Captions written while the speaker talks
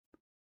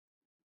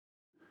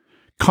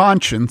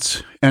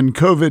Conscience and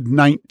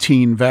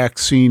COVID-19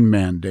 vaccine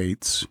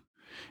mandates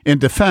in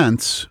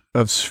defense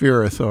of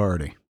sphere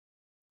authority.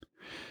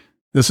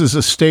 This is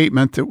a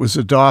statement that was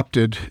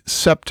adopted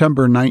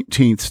September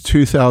 19th,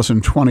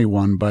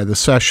 2021 by the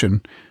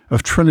session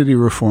of Trinity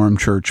Reformed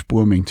Church,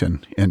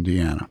 Bloomington,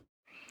 Indiana.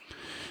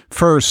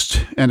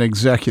 First, an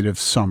executive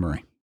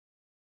summary.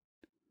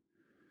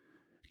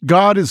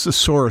 God is the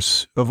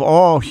source of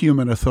all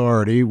human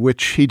authority,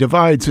 which he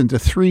divides into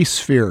three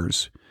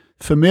spheres: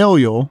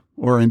 familial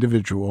or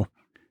individual,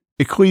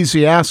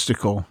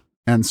 ecclesiastical,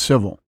 and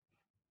civil.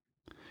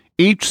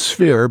 Each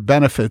sphere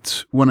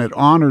benefits when it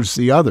honors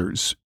the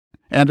others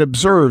and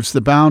observes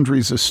the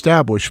boundaries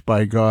established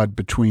by God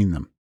between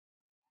them.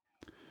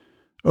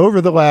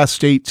 Over the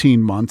last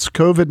 18 months,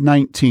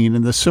 COVID-19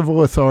 and the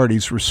civil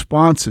authorities'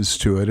 responses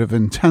to it have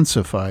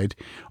intensified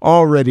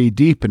already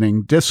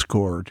deepening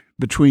discord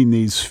between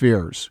these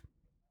spheres.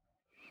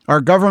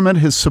 Our government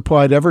has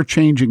supplied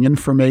ever-changing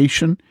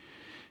information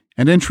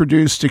and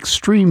introduced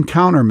extreme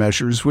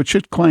countermeasures which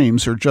it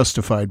claims are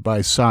justified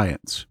by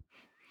science.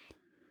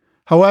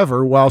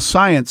 However, while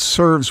science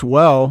serves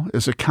well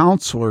as a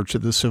counselor to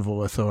the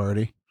civil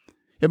authority,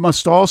 it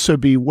must also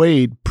be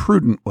weighed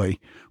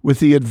prudently with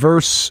the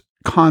adverse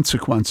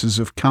consequences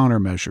of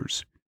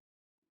countermeasures.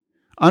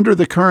 Under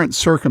the current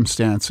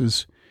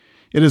circumstances,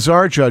 it is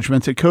our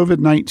judgment that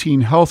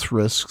COVID-19 health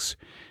risks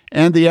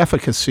and the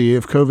efficacy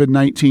of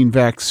COVID-19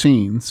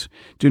 vaccines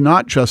do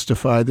not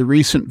justify the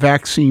recent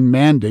vaccine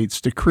mandates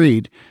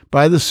decreed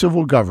by the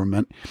civil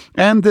government,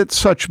 and that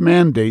such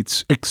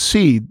mandates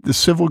exceed the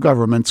civil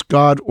government's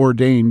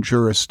God-ordained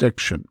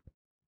jurisdiction.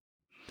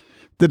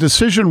 The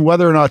decision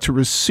whether or not to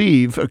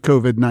receive a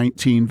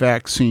COVID-19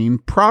 vaccine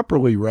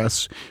properly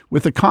rests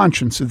with the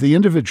conscience of the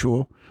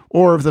individual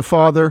or of the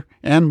father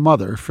and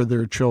mother for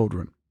their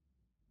children.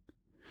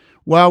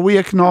 While we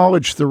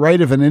acknowledge the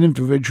right of an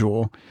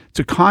individual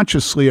to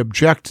consciously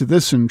object to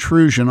this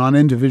intrusion on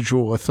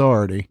individual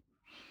authority,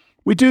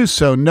 we do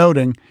so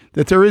noting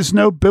that there is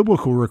no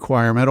biblical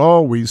requirement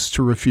always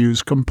to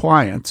refuse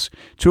compliance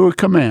to a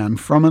command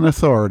from an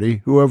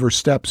authority who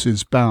oversteps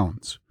his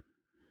bounds.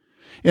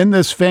 In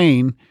this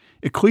vein,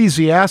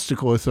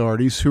 ecclesiastical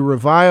authorities who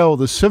revile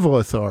the civil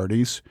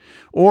authorities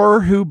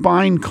or who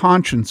bind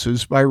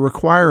consciences by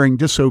requiring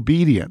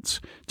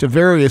disobedience to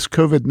various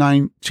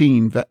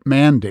COVID-19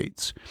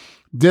 mandates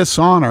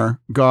dishonor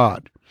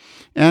God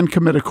and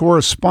commit a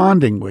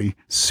correspondingly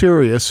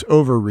serious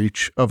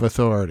overreach of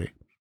authority.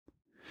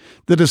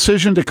 The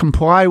decision to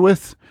comply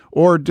with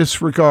or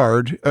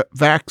disregard a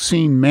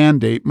vaccine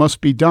mandate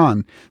must be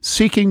done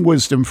seeking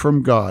wisdom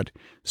from God,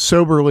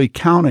 soberly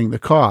counting the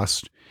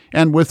cost,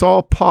 and with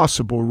all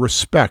possible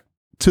respect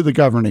to the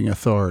governing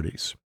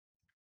authorities.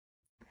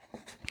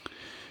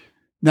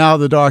 Now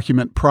the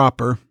document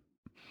proper.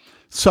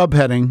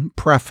 Subheading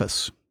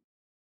Preface.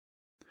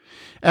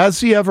 As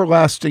the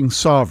everlasting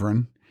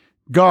sovereign,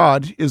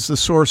 God is the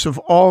source of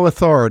all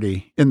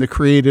authority in the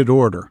created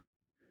order.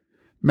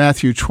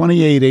 Matthew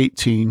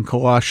 28:18,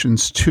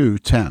 Colossians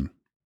 2:10.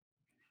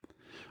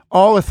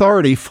 All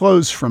authority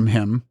flows from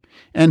him,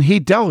 and he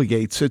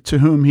delegates it to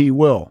whom he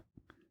will.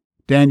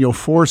 Daniel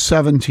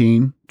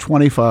 4:17,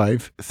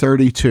 25,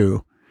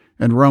 32,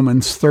 and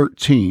Romans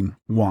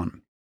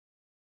 13:1.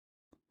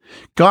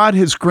 God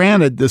has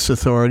granted this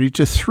authority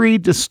to three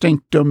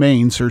distinct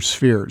domains or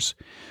spheres: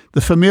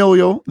 the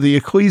familial, the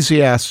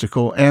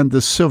ecclesiastical, and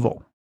the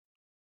civil.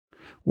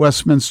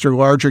 Westminster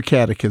Larger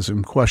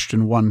Catechism,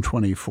 question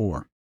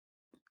 124.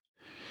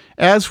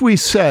 As we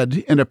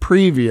said in a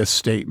previous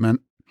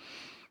statement,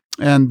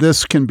 and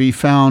this can be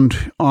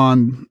found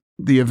on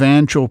the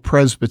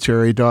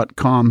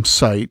evangelpresbytery.com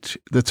site,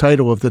 the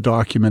title of the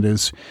document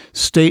is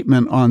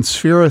Statement on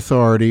Sphere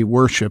Authority,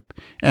 Worship,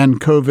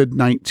 and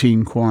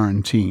COVID-19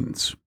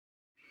 Quarantines.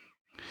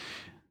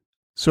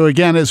 So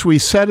again, as we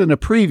said in a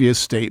previous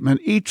statement,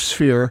 each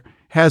sphere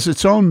has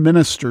its own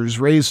ministers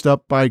raised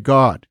up by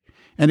God,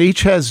 and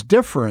each has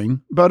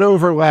differing but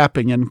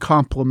overlapping and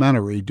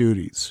complementary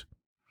duties.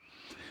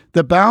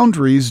 The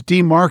boundaries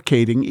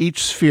demarcating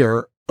each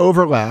sphere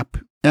overlap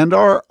and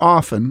are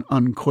often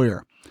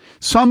unclear.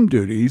 Some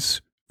duties,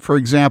 for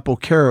example,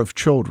 care of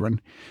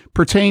children,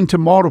 pertain to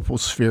multiple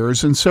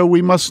spheres, and so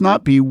we must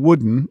not be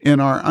wooden in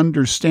our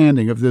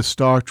understanding of this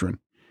doctrine.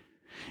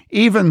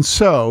 Even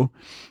so,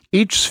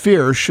 each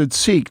sphere should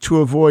seek to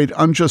avoid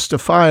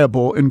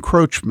unjustifiable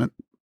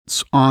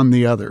encroachments on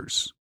the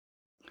others.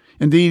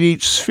 Indeed,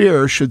 each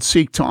sphere should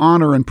seek to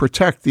honor and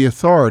protect the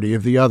authority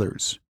of the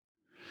others.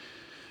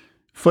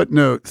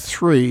 Footnote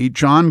 3,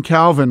 John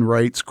Calvin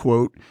writes,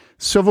 quote,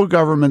 "Civil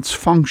government's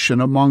function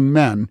among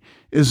men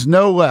is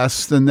no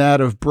less than that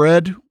of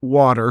bread,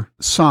 water,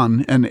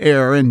 sun, and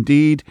air.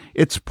 Indeed,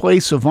 its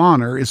place of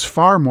honor is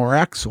far more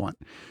excellent,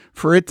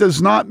 for it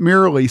does not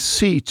merely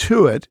see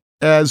to it,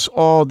 as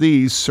all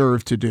these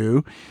serve to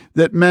do,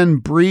 that men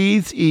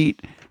breathe,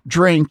 eat,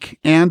 drink,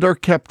 and are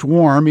kept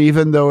warm,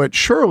 even though it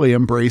surely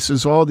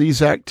embraces all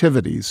these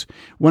activities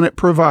when it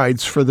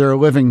provides for their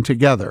living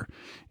together."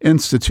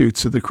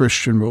 Institutes of the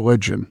Christian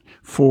Religion,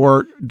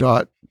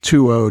 4.2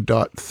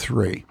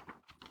 20.3.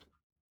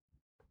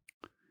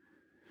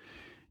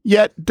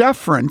 Yet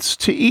deference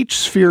to each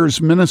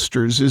sphere's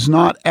ministers is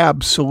not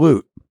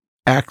absolute.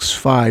 Acts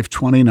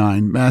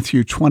 5:29,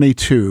 Matthew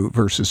 22,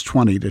 verses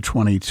 20 to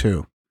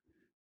 22.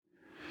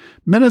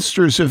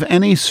 Ministers of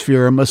any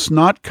sphere must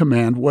not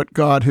command what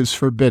God has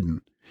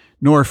forbidden,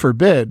 nor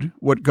forbid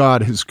what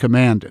God has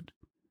commanded.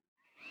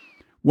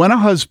 When a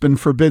husband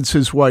forbids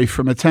his wife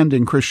from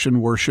attending Christian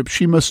worship,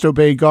 she must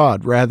obey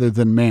God rather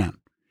than man.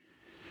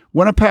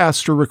 When a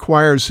pastor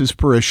requires his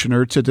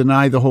parishioner to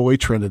deny the Holy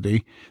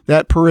Trinity,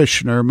 that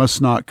parishioner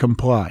must not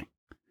comply.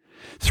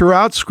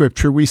 Throughout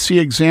Scripture, we see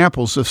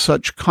examples of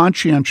such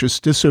conscientious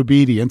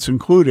disobedience,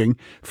 including,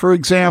 for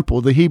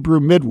example, the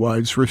Hebrew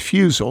midwives'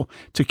 refusal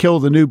to kill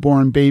the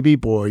newborn baby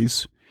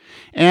boys,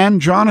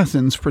 and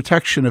Jonathan's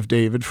protection of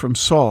David from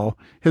Saul,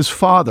 his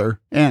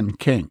father and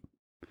king.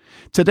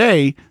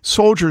 Today,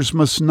 soldiers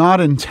must not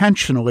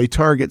intentionally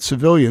target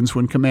civilians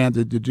when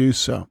commanded to do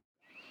so.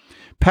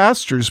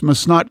 Pastors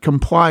must not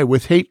comply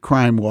with hate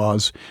crime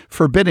laws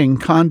forbidding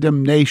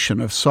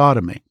condemnation of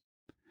sodomy.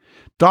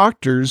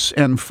 Doctors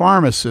and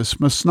pharmacists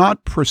must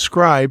not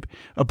prescribe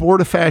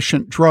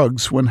abortifacient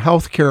drugs when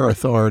healthcare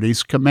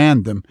authorities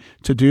command them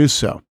to do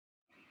so.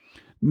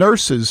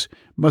 Nurses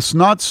must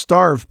not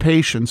starve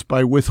patients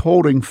by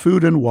withholding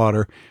food and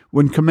water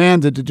when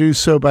commanded to do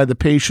so by the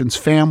patient's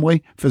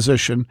family,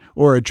 physician,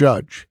 or a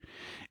judge.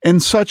 In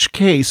such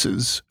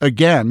cases,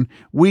 again,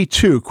 we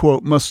too,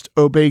 quote, must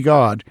obey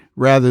God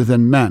rather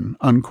than men,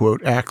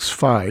 unquote, Acts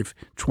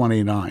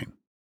 5:29.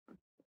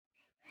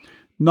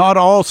 Not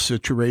all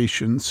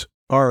situations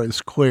are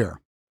as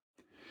clear.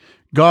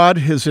 God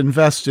has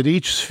invested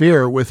each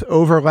sphere with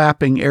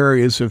overlapping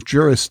areas of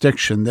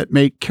jurisdiction that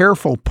make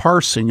careful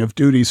parsing of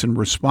duties and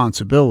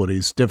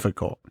responsibilities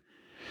difficult.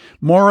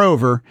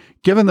 Moreover,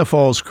 given the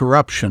fall's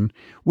corruption,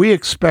 we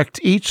expect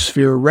each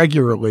sphere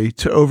regularly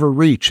to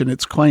overreach in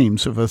its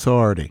claims of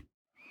authority.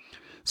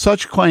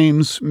 Such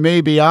claims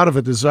may be out of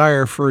a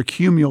desire for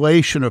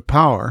accumulation of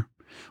power,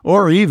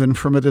 or even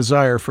from a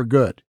desire for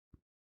good.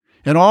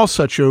 In all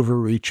such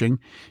overreaching,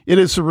 it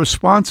is the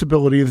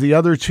responsibility of the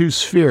other two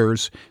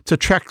spheres to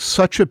check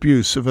such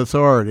abuse of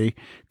authority,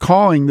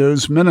 calling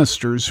those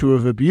ministers who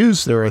have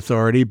abused their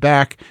authority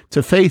back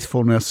to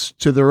faithfulness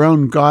to their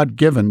own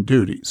God-given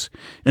duties,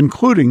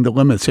 including the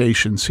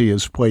limitations he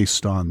has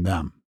placed on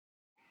them.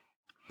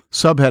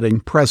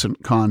 Subheading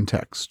Present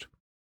Context.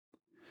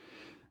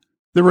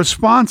 The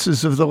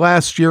responses of the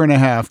last year and a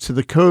half to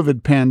the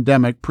COVID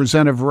pandemic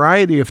present a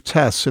variety of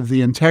tests of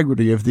the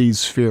integrity of these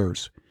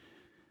spheres.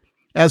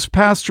 As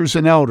pastors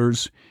and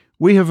elders,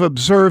 we have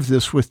observed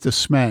this with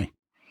dismay.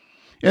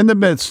 In the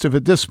midst of a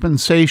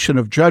dispensation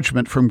of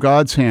judgment from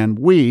God's hand,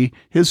 we,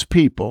 his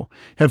people,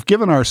 have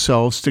given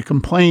ourselves to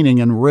complaining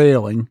and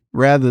railing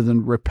rather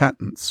than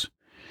repentance.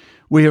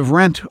 We have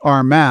rent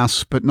our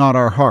masks, but not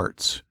our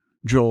hearts.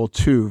 Joel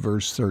 2,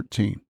 verse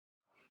 13.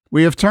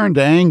 We have turned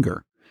to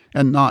anger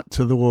and not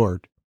to the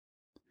Lord.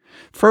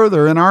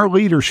 Further, in our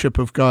leadership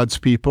of God's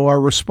people,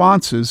 our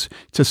responses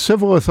to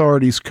civil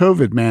authorities'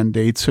 COVID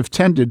mandates have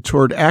tended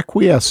toward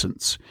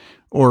acquiescence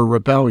or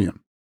rebellion.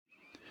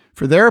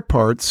 For their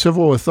part,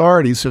 civil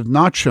authorities have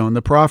not shown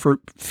the proper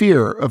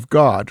fear of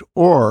God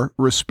or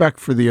respect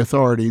for the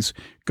authorities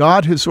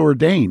God has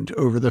ordained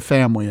over the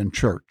family and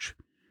church.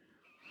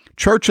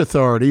 Church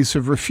authorities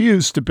have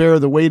refused to bear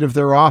the weight of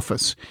their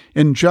office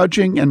in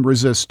judging and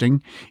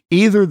resisting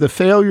either the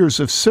failures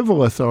of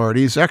civil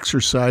authorities'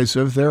 exercise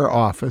of their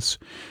office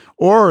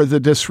or the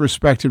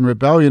disrespect and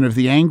rebellion of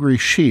the angry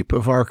sheep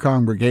of our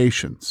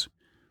congregations.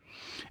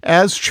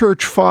 As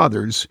church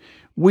fathers,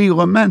 we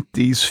lament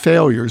these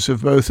failures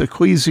of both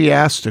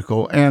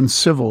ecclesiastical and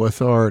civil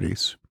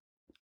authorities.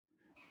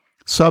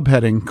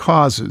 Subheading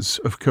Causes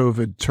of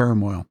COVID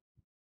Turmoil.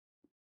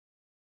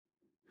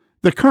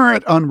 The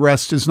current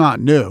unrest is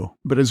not new,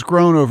 but has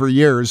grown over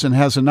years and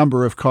has a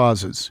number of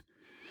causes.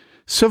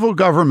 Civil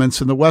governments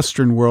in the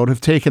Western world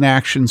have taken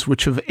actions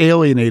which have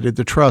alienated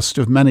the trust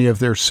of many of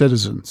their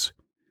citizens.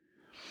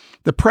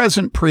 The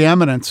present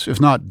preeminence,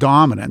 if not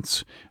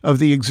dominance, of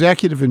the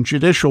executive and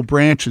judicial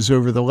branches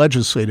over the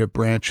legislative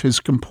branch has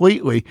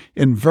completely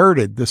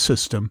inverted the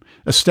system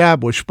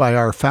established by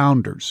our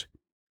founders.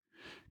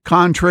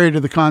 Contrary to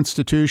the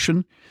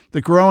Constitution,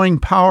 the growing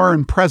power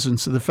and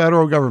presence of the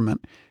federal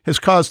government has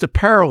caused a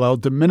parallel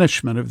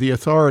diminishment of the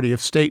authority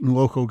of state and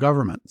local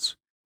governments.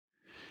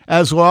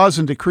 As laws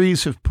and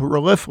decrees have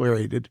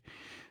proliferated,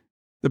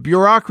 the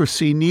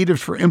bureaucracy needed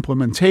for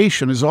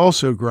implementation has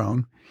also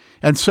grown,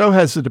 and so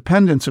has the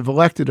dependence of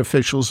elected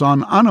officials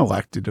on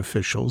unelected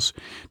officials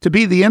to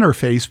be the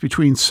interface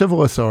between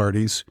civil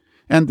authorities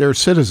and their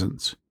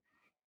citizens.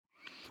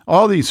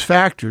 All these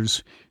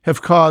factors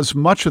have caused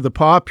much of the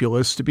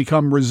populace to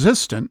become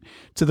resistant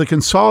to the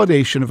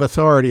consolidation of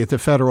authority at the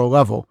federal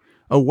level,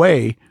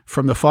 away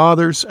from the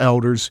fathers,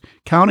 elders,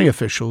 county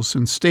officials,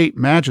 and state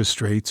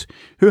magistrates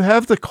who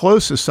have the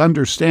closest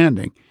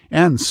understanding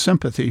and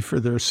sympathy for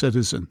their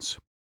citizens.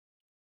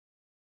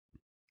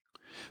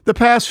 The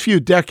past few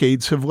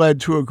decades have led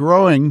to a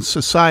growing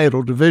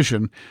societal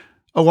division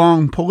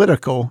along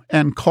political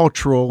and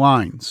cultural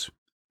lines.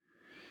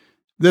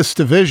 This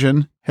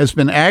division has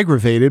been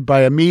aggravated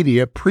by a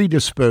media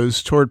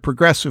predisposed toward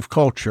progressive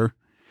culture,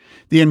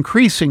 the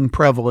increasing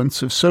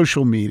prevalence of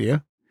social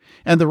media,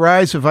 and the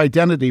rise of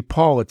identity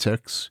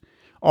politics,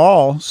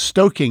 all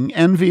stoking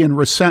envy and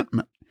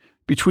resentment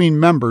between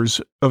members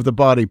of the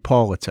body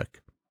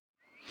politic.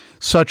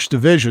 Such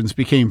divisions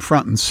became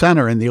front and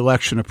center in the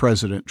election of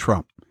President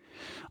Trump.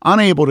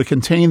 Unable to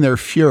contain their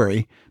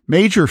fury,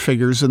 major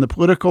figures in the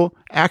political,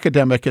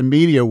 academic, and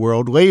media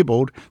world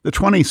labeled the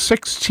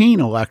 2016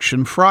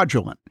 election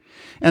fraudulent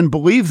and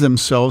believed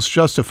themselves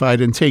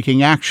justified in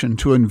taking action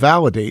to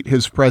invalidate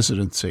his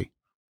presidency.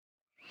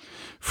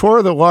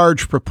 For the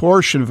large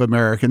proportion of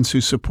Americans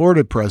who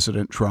supported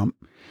President Trump,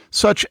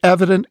 such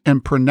evident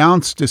and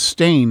pronounced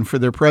disdain for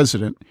their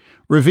president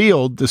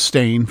revealed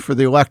disdain for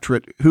the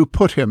electorate who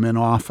put him in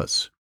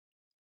office.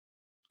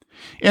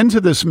 Into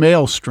this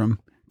maelstrom,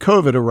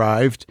 COVID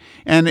arrived,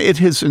 and it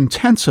has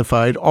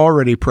intensified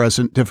already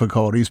present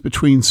difficulties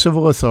between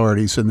civil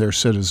authorities and their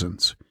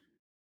citizens.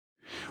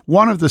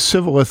 One of the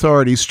civil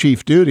authorities'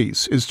 chief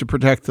duties is to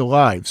protect the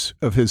lives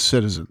of his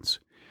citizens.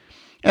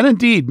 And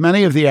indeed,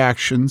 many of the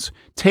actions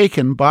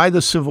taken by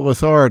the civil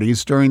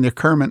authorities during the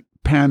current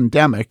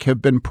pandemic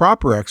have been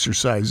proper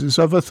exercises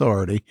of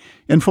authority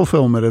in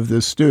fulfillment of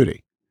this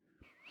duty.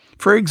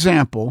 For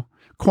example,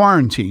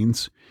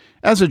 quarantines,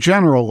 as a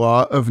general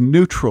law of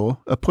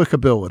neutral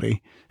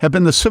applicability, have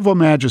been the civil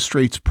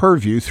magistrate's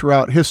purview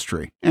throughout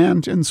history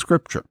and in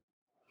Scripture.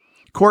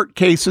 Court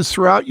cases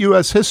throughout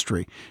U.S.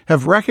 history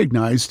have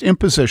recognized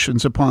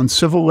impositions upon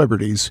civil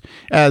liberties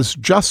as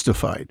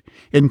justified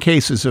in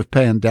cases of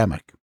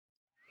pandemic.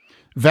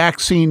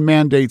 Vaccine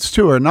mandates,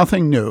 too, are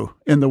nothing new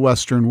in the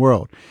Western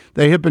world.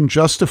 They have been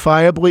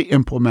justifiably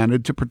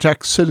implemented to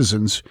protect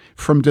citizens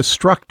from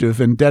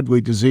destructive and deadly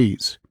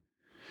disease.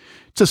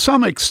 To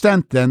some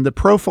extent, then, the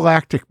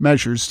prophylactic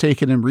measures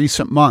taken in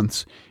recent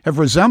months have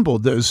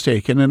resembled those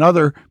taken in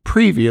other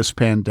previous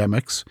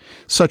pandemics,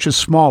 such as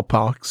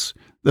smallpox,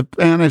 the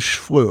Spanish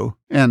flu,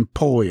 and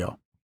polio.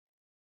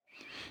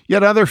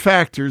 Yet other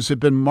factors have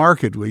been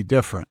markedly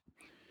different.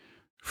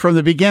 From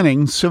the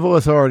beginning, civil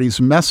authorities'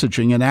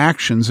 messaging and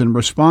actions in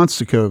response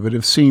to COVID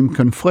have seemed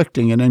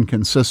conflicting and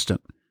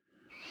inconsistent.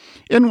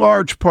 In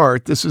large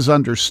part, this is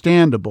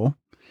understandable.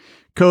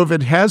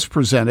 COVID has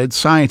presented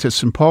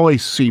scientists and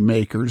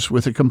policymakers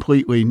with a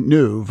completely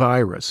new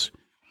virus.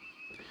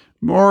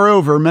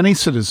 Moreover, many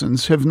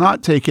citizens have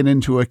not taken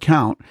into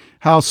account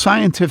how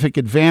scientific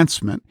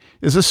advancement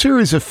is a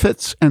series of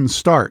fits and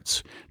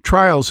starts,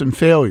 trials and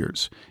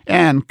failures,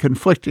 and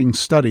conflicting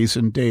studies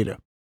and data.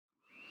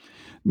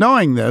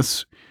 Knowing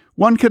this,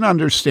 one can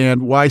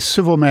understand why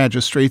civil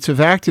magistrates have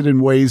acted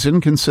in ways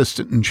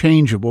inconsistent and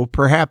changeable,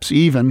 perhaps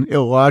even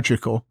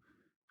illogical.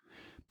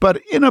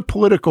 But in a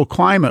political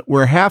climate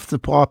where half the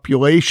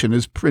population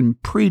has been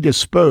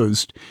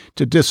predisposed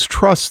to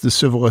distrust the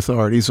civil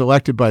authorities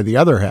elected by the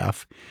other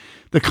half,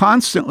 the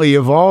constantly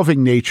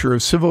evolving nature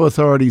of civil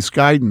authorities'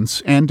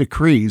 guidance and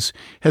decrees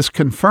has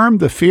confirmed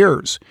the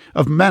fears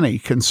of many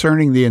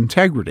concerning the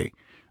integrity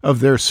of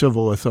their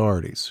civil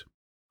authorities.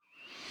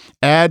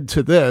 Add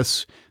to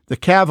this the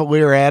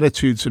cavalier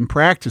attitudes and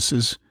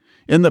practices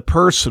in the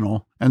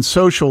personal and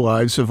social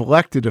lives of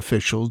elected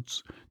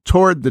officials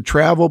toward the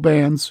travel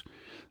bans,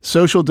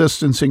 social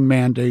distancing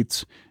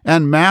mandates,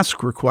 and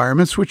mask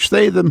requirements which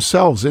they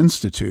themselves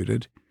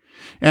instituted,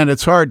 and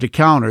it's hard to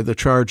counter the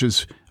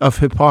charges of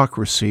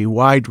hypocrisy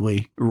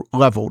widely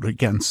leveled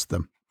against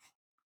them.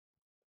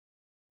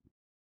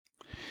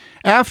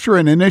 After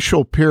an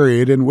initial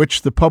period in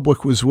which the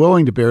public was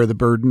willing to bear the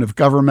burden of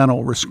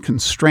governmental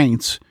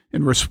constraints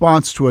in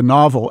response to a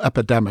novel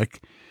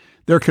epidemic,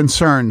 their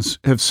concerns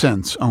have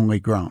since only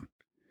grown.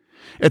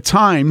 At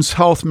times,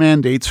 health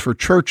mandates for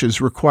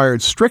churches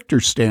required stricter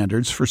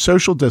standards for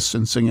social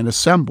distancing and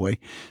assembly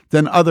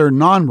than other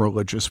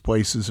non-religious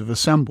places of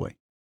assembly.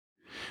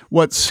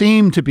 What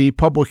seemed to be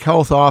public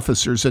health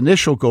officers'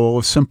 initial goal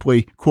of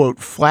simply, quote,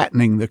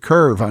 flattening the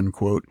curve,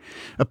 unquote,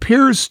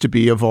 appears to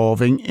be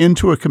evolving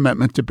into a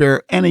commitment to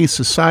bear any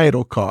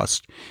societal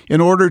cost in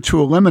order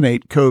to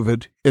eliminate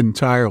COVID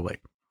entirely.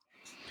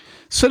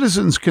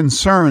 Citizens'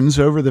 concerns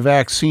over the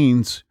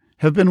vaccines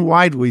have been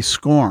widely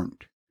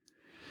scorned.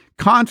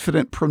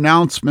 Confident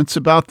pronouncements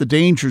about the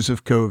dangers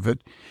of COVID,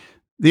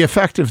 the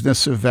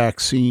effectiveness of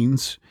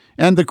vaccines,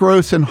 and the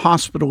growth in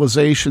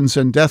hospitalizations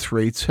and death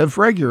rates have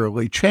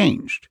regularly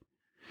changed.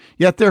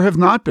 Yet there have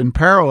not been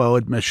parallel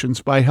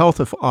admissions by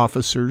health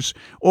officers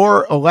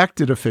or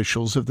elected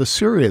officials of the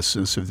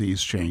seriousness of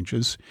these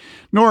changes,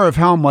 nor of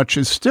how much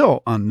is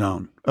still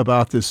unknown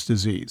about this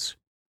disease.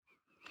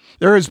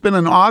 There has been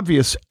an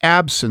obvious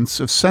absence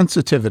of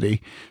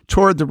sensitivity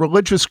toward the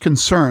religious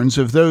concerns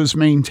of those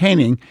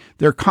maintaining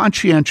their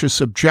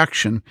conscientious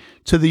objection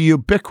to the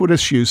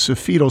ubiquitous use of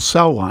fetal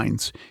cell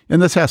lines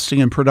in the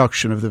testing and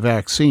production of the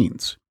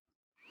vaccines.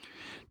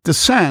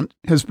 Dissent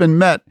has been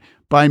met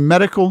by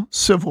medical,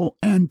 civil,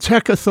 and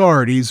tech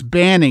authorities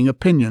banning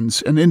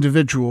opinions and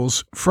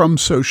individuals from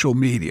social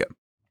media.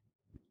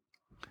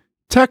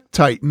 Tech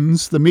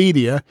titans, the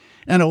media,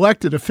 and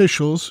elected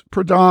officials,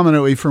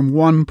 predominantly from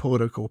one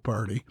political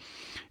party,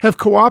 have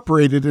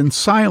cooperated in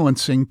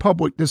silencing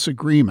public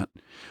disagreement,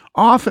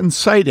 often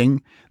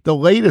citing the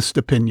latest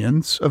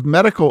opinions of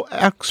medical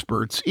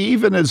experts,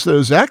 even as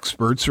those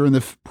experts are in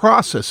the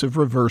process of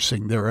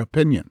reversing their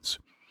opinions.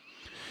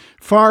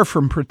 Far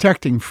from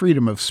protecting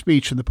freedom of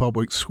speech in the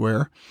public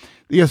square,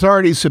 the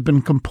authorities have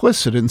been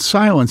complicit in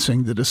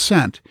silencing the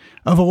dissent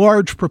of a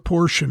large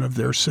proportion of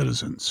their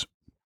citizens.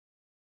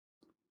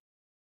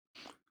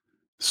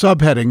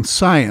 Subheading: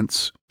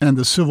 Science and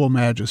the Civil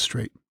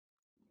Magistrate.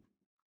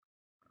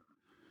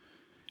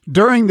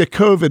 During the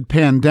COVID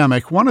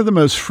pandemic, one of the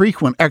most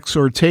frequent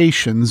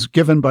exhortations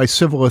given by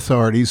civil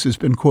authorities has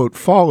been, quote,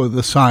 "follow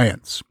the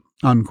science,"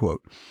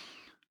 unquote.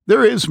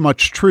 There is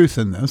much truth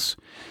in this.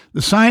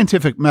 The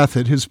scientific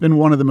method has been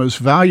one of the most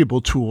valuable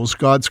tools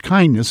God's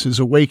kindness has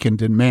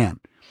awakened in man.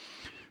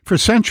 For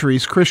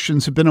centuries,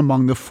 Christians have been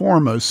among the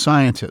foremost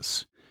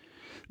scientists.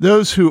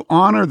 Those who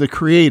honor the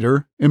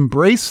Creator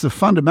embrace the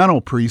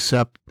fundamental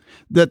precept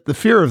that the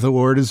fear of the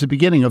Lord is the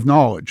beginning of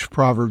knowledge,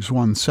 Proverbs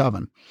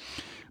 1:7.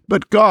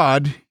 But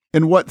God,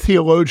 in what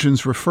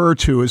theologians refer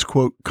to as,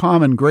 quote,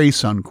 common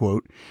grace,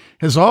 unquote,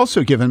 has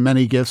also given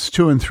many gifts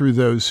to and through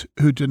those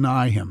who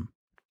deny Him.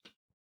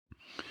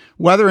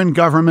 Whether in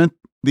government,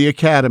 the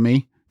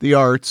academy, the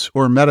arts,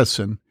 or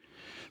medicine,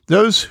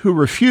 those who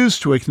refuse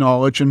to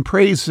acknowledge and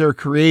praise their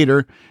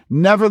Creator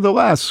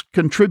nevertheless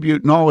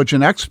contribute knowledge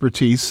and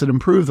expertise that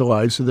improve the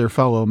lives of their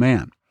fellow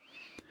man.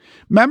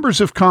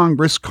 Members of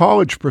Congress,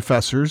 college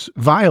professors,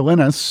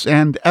 violinists,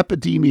 and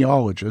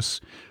epidemiologists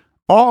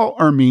all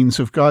are means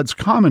of God's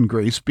common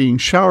grace being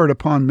showered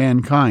upon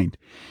mankind,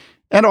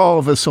 and all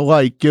of us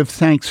alike give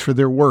thanks for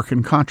their work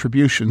and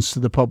contributions to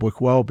the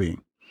public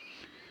well-being.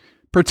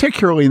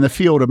 Particularly in the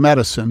field of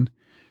medicine,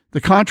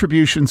 the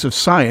contributions of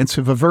science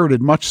have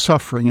averted much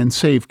suffering and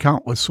saved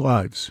countless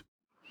lives.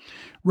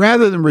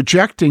 Rather than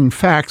rejecting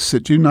facts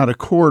that do not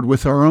accord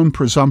with our own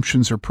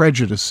presumptions or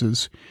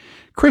prejudices,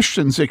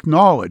 Christians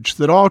acknowledge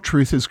that all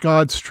truth is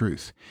God's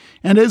truth,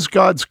 and is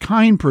God's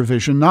kind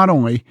provision not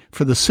only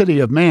for the city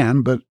of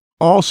man, but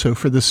also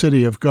for the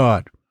city of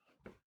God.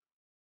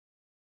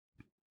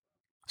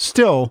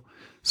 Still,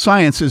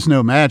 science is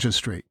no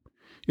magistrate.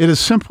 It is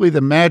simply the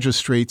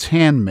magistrate's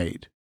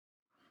handmaid.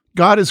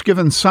 God has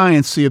given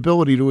science the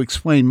ability to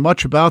explain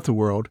much about the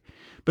world,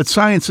 but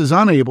science is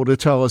unable to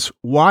tell us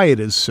why it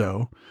is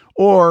so,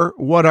 or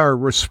what our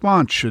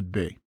response should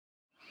be.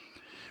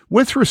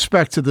 With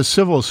respect to the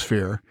civil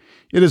sphere,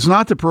 it is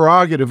not the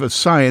prerogative of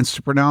science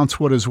to pronounce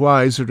what is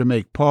wise or to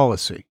make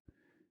policy.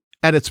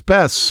 At its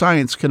best,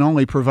 science can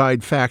only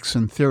provide facts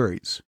and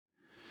theories.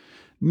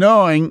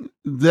 Knowing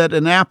that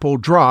an apple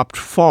dropped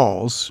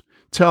falls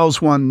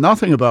tells one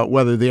nothing about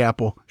whether the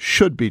apple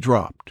should be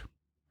dropped.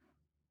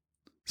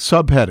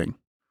 Subheading: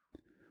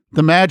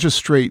 The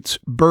Magistrate's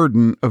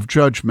Burden of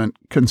Judgment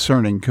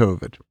Concerning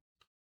COVID.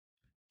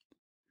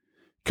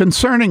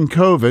 Concerning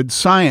COVID,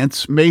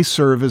 science may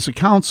serve as a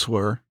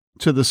counselor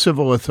to the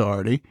civil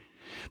authority,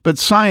 but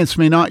science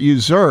may not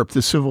usurp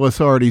the civil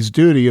authority's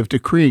duty of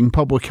decreeing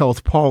public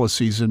health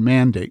policies and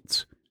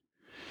mandates.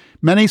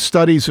 Many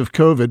studies of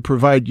COVID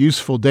provide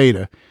useful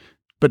data,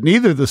 but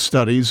neither the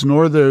studies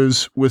nor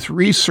those with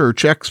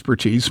research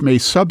expertise may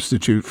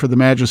substitute for the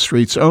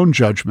magistrate's own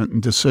judgment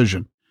and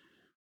decision.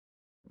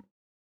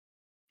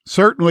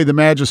 Certainly, the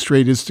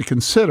magistrate is to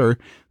consider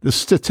the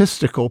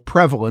statistical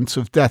prevalence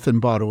of death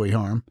and bodily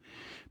harm,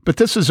 but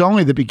this is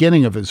only the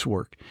beginning of his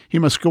work. He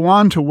must go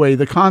on to weigh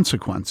the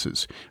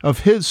consequences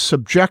of his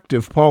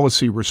subjective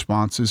policy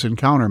responses and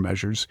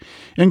countermeasures,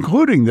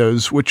 including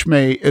those which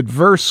may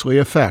adversely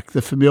affect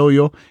the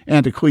familial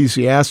and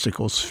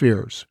ecclesiastical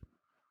spheres.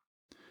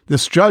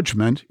 This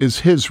judgment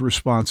is his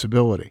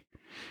responsibility,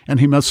 and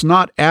he must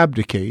not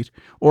abdicate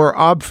or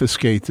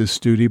obfuscate this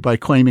duty by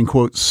claiming,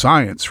 quote,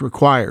 science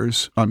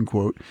requires,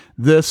 unquote,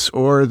 this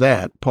or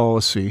that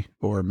policy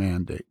or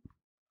mandate.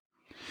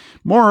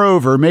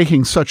 Moreover,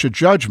 making such a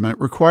judgment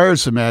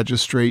requires the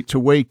magistrate to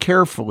weigh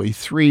carefully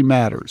three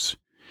matters.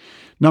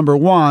 Number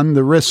one,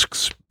 the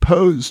risks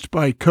posed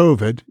by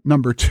COVID.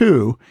 Number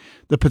two,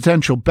 the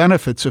potential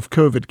benefits of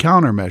COVID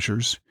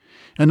countermeasures.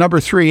 And number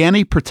three,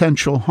 any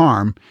potential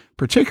harm,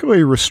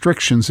 particularly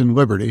restrictions in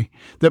liberty,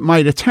 that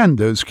might attend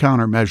those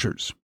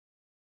countermeasures.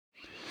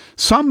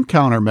 Some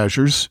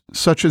countermeasures,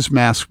 such as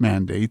mask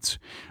mandates,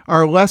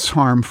 are less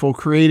harmful,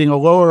 creating a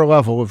lower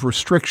level of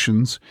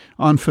restrictions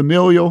on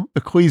familial,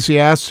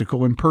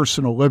 ecclesiastical, and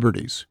personal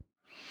liberties.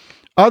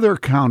 Other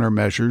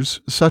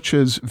countermeasures, such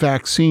as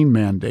vaccine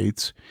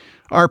mandates,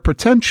 are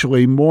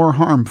potentially more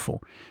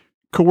harmful,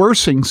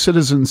 coercing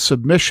citizens'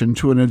 submission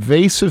to an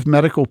invasive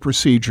medical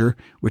procedure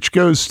which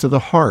goes to the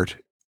heart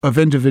of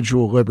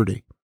individual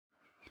liberty.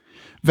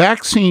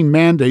 Vaccine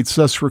mandates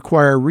thus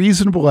require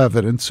reasonable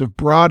evidence of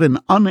broad and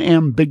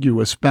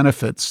unambiguous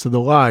benefits to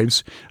the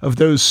lives of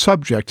those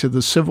subject to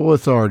the civil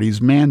authorities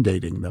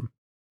mandating them.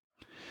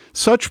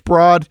 Such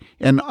broad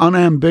and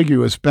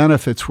unambiguous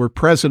benefits were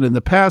present in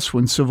the past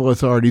when civil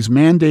authorities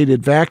mandated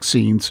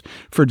vaccines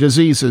for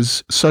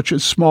diseases such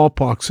as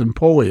smallpox and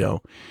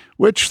polio,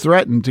 which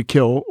threatened to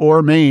kill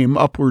or maim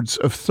upwards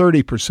of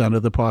 30%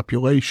 of the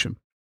population.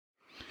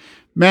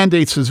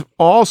 Mandates have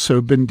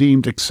also been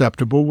deemed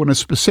acceptable when a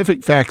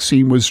specific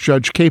vaccine was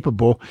judged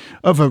capable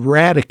of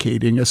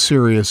eradicating a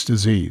serious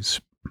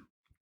disease.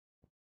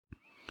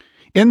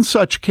 In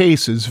such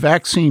cases,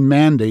 vaccine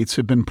mandates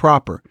have been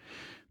proper,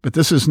 but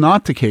this is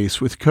not the case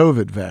with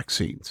COVID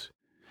vaccines.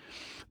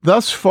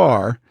 Thus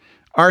far,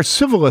 our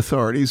civil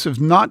authorities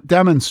have not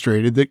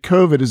demonstrated that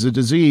COVID is a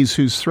disease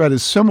whose threat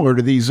is similar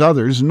to these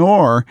others,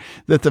 nor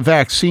that the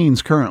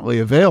vaccines currently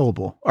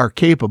available are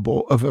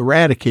capable of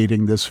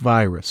eradicating this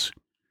virus.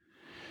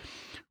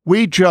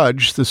 We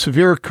judge the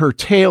severe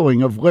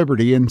curtailing of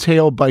liberty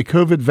entailed by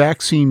COVID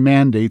vaccine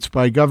mandates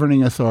by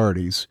governing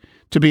authorities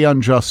to be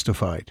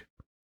unjustified.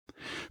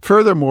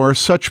 Furthermore,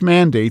 such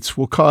mandates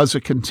will cause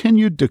a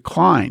continued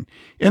decline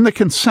in the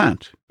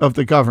consent of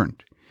the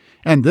governed,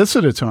 and this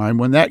at a time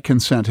when that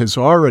consent has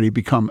already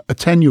become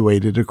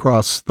attenuated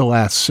across the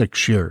last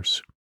 6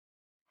 years.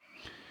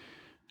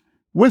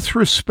 With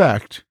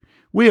respect,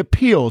 we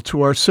appeal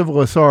to our civil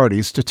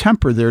authorities to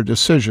temper their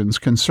decisions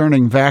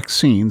concerning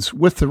vaccines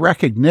with the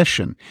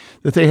recognition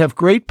that they have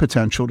great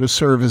potential to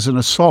serve as an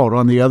assault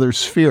on the other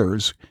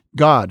spheres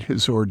God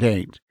has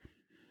ordained.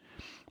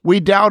 We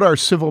doubt our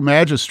civil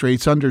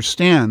magistrates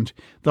understand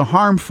the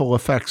harmful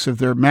effects of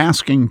their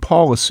masking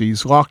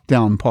policies,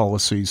 lockdown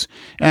policies,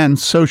 and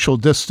social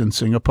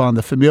distancing upon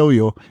the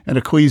familial and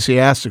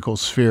ecclesiastical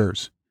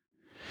spheres.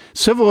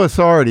 Civil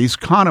authorities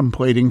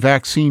contemplating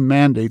vaccine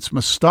mandates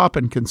must stop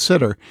and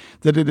consider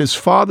that it is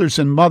fathers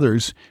and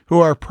mothers who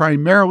are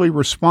primarily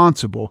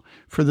responsible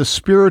for the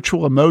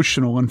spiritual,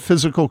 emotional, and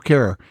physical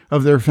care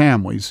of their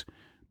families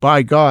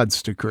by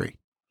God's decree.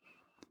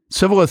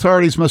 Civil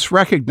authorities must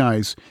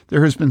recognize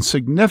there has been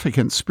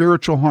significant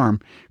spiritual harm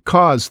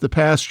caused the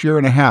past year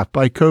and a half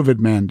by COVID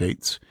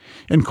mandates,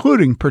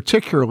 including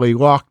particularly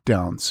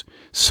lockdowns,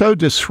 so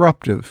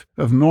disruptive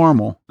of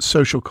normal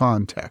social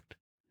contact.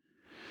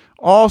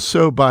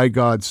 Also by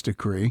God's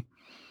decree,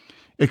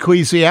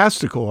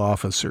 ecclesiastical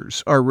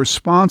officers are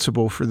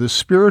responsible for the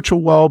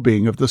spiritual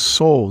well-being of the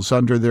souls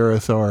under their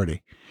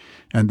authority,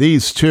 and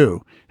these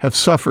too have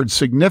suffered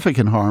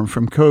significant harm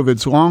from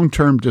COVID's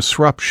long-term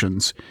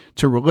disruptions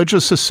to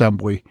religious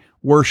assembly,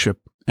 worship,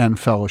 and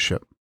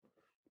fellowship.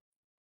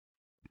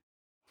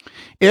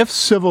 If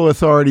civil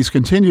authorities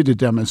continue to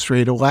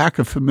demonstrate a lack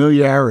of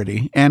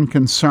familiarity and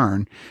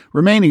concern,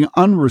 remaining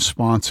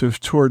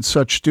unresponsive towards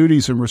such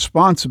duties and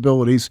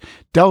responsibilities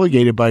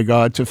delegated by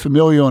God to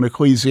familial and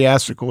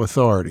ecclesiastical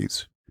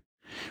authorities,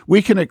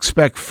 we can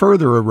expect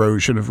further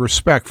erosion of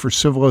respect for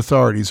civil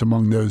authorities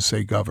among those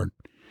they govern.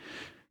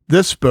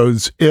 This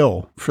bodes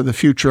ill for the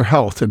future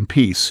health and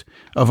peace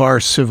of our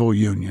civil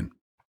union.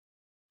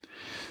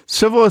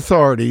 Civil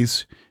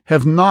authorities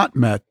have not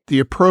met the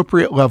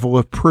appropriate level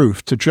of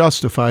proof to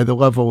justify the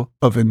level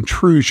of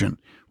intrusion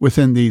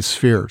within these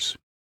spheres.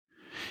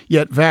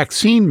 Yet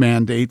vaccine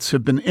mandates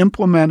have been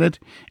implemented,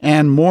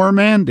 and more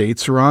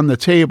mandates are on the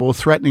table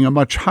threatening a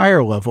much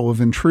higher level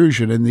of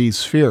intrusion in these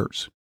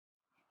spheres.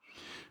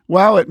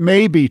 While it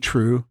may be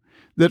true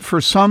that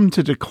for some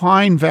to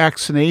decline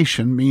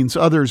vaccination means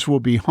others will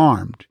be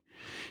harmed,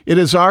 it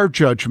is our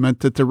judgment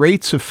that the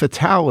rates of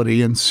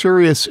fatality and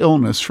serious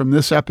illness from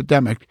this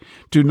epidemic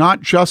do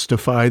not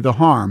justify the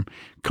harm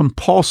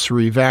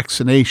compulsory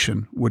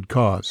vaccination would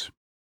cause.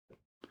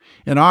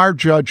 In our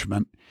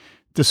judgment,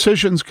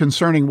 decisions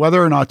concerning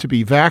whether or not to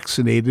be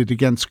vaccinated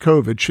against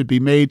COVID should be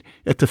made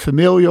at the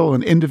familial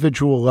and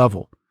individual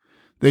level.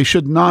 They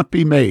should not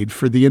be made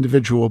for the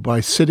individual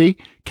by city,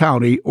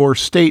 county, or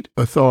state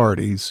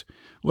authorities,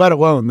 let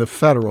alone the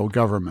federal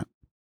government.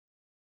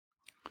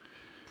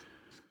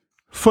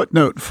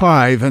 Footnote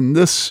 5, and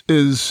this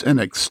is an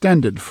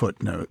extended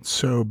footnote,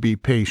 so be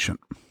patient.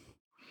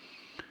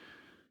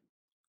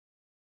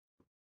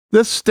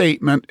 This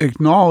statement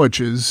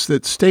acknowledges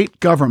that state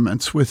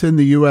governments within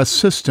the U.S.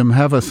 system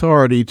have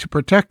authority to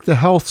protect the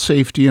health,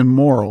 safety, and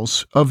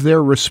morals of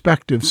their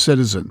respective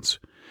citizens.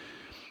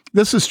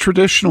 This is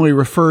traditionally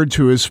referred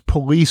to as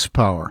police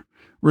power,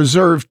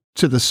 reserved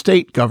to the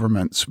state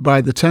governments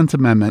by the 10th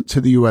Amendment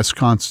to the U.S.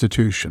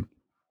 Constitution.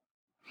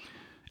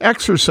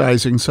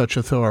 Exercising such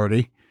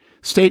authority,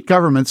 state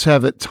governments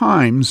have at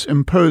times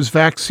imposed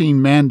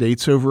vaccine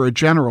mandates over a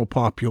general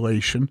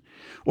population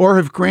or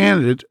have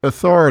granted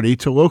authority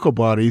to local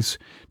bodies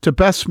to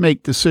best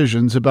make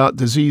decisions about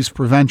disease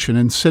prevention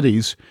in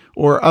cities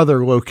or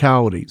other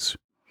localities.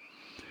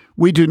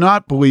 We do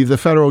not believe the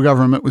federal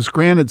government was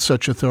granted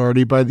such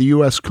authority by the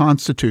U.S.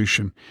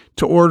 Constitution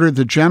to order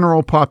the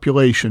general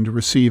population to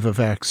receive a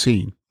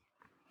vaccine.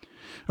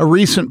 A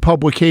recent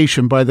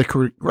publication by the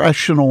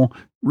Congressional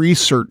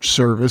Research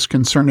Service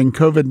concerning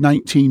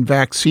COVID-19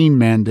 vaccine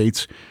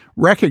mandates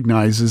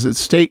recognizes that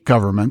state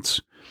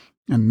governments,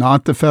 and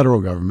not the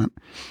federal government,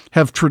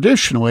 have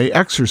traditionally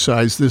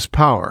exercised this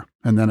power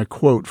And then a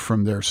quote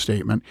from their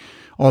statement.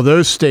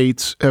 Although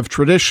states have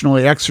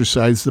traditionally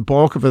exercised the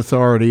bulk of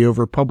authority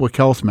over public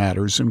health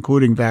matters,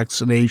 including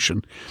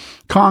vaccination,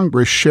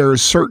 Congress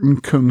shares certain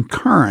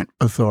concurrent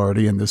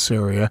authority in this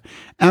area,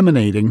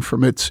 emanating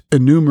from its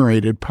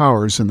enumerated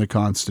powers in the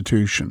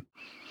Constitution.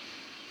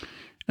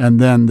 And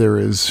then there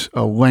is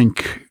a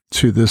link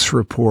to this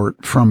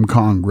report from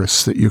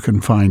Congress that you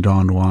can find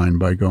online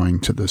by going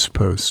to this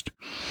post.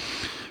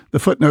 The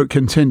footnote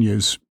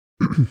continues.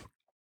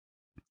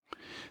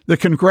 The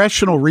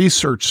Congressional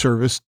Research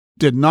Service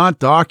did not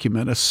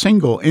document a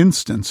single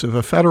instance of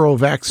a federal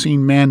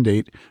vaccine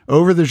mandate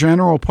over the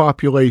general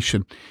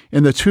population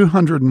in the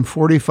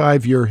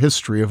 245-year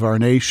history of our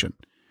nation.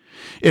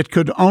 It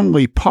could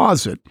only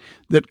posit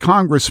that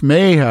Congress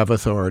may have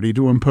authority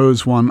to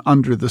impose one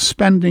under the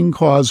Spending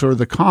Clause or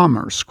the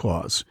Commerce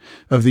Clause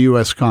of the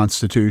U.S.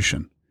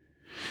 Constitution.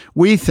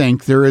 We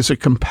think there is a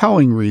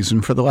compelling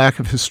reason for the lack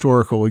of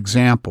historical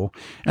example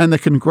and the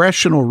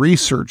Congressional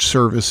Research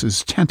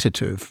Service's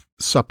tentative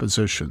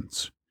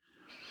suppositions.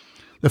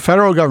 The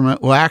federal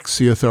government lacks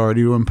the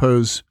authority to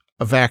impose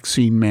a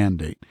vaccine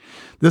mandate.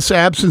 This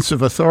absence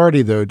of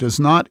authority, though,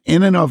 does not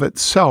in and of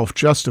itself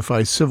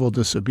justify civil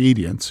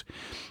disobedience,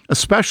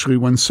 especially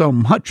when so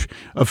much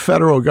of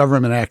federal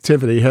government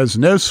activity has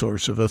no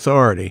source of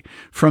authority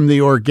from the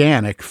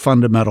organic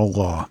fundamental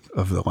law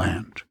of the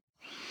land.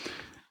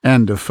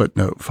 End of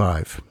footnote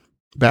 5.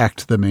 Back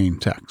to the main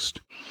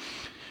text.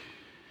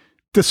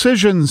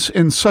 Decisions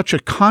in such a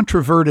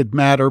controverted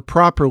matter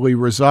properly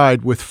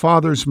reside with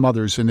fathers,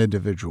 mothers, and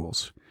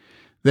individuals.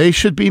 They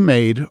should be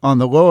made on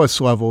the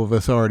lowest level of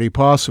authority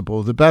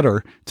possible, the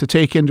better to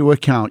take into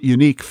account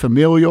unique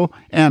familial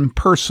and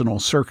personal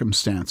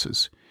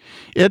circumstances.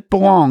 It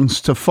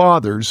belongs to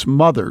fathers,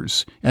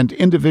 mothers, and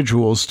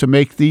individuals to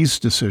make these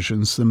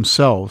decisions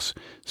themselves,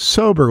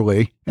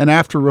 soberly, and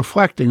after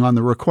reflecting on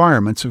the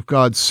requirements of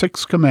God's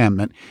sixth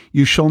commandment,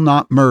 "You shall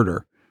not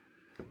murder."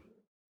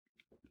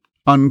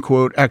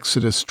 Unquote,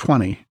 Exodus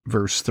 20,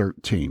 verse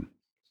 13.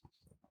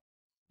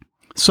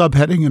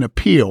 Subheading: An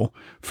appeal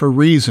for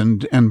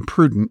reasoned and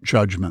prudent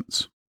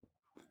judgments.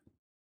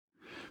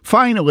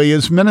 Finally,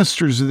 as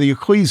ministers of the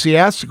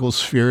ecclesiastical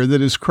sphere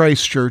that is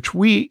Christ's church,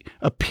 we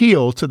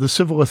appeal to the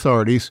civil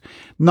authorities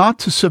not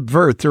to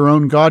subvert their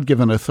own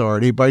God-given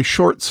authority by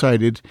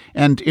short-sighted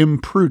and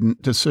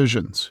imprudent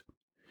decisions.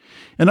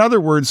 In other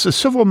words, the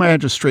civil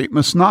magistrate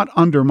must not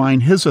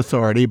undermine his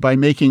authority by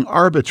making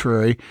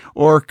arbitrary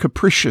or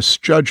capricious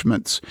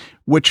judgments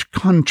which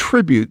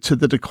contribute to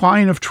the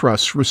decline of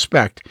trust,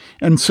 respect,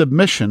 and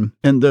submission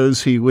in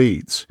those he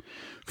leads.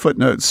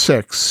 Footnote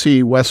 6,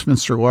 see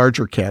Westminster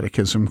Larger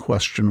Catechism,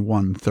 question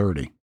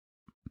 130.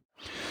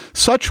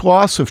 Such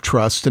loss of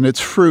trust and its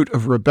fruit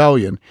of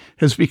rebellion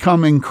has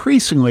become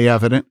increasingly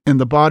evident in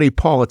the body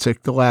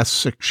politic the last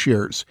 6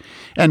 years,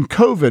 and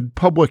COVID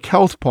public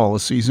health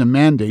policies and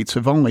mandates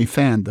have only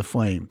fanned the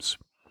flames.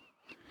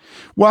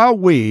 While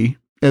we,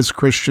 as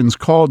Christians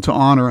called to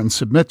honor and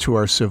submit to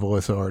our civil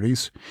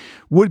authorities,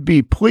 would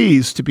be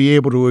pleased to be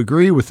able to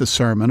agree with the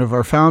sermon of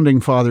our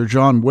founding father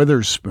John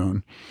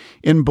Witherspoon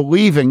in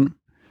believing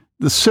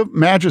the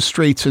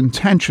magistrates'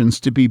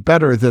 intentions to be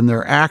better than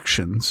their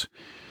actions.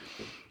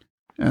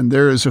 And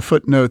there is a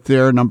footnote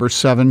there, number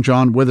 7,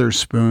 John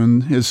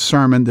Witherspoon, his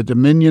sermon, The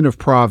Dominion of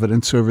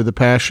Providence Over the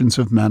Passions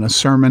of Men, a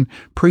sermon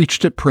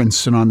preached at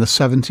Princeton on the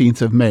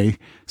 17th of May,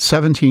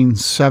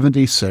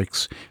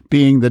 1776,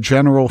 being the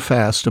general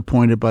fast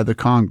appointed by the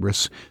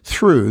Congress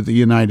through the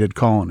United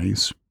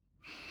Colonies.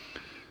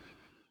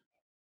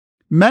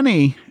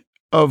 Many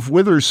of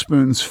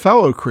Witherspoon's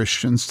fellow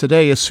Christians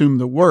today assume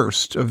the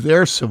worst of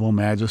their civil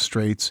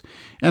magistrates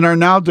and are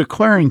now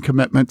declaring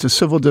commitment to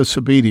civil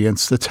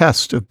disobedience the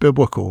test of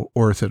biblical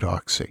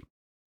orthodoxy.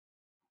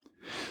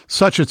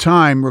 Such a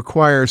time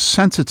requires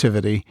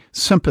sensitivity,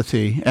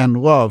 sympathy, and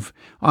love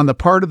on the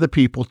part of the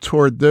people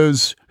toward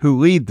those who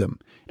lead them,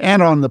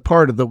 and on the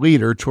part of the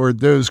leader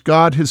toward those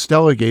God has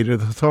delegated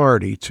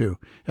authority to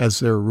as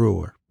their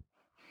ruler.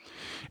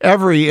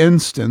 Every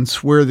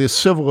instance where the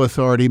civil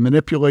authority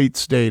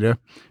manipulates data,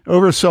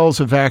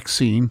 oversells a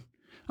vaccine,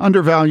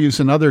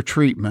 undervalues another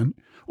treatment,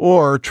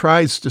 or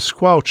tries to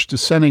squelch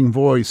dissenting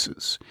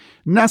voices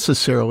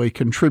necessarily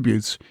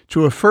contributes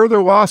to a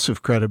further loss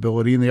of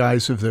credibility in the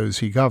eyes of those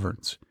he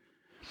governs.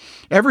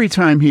 Every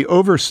time he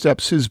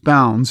oversteps his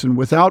bounds and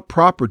without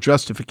proper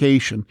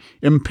justification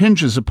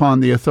impinges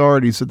upon the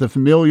authorities of the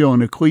familial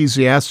and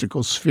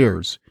ecclesiastical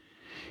spheres,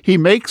 he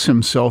makes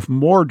himself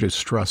more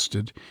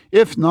distrusted,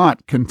 if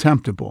not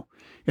contemptible,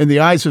 in the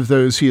eyes of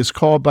those he is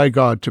called by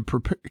God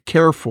to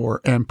care for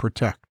and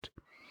protect.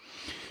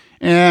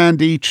 And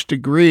each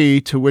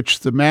degree to which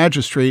the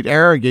magistrate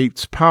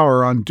arrogates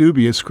power on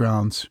dubious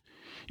grounds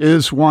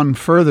is one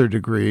further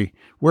degree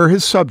where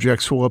his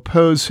subjects will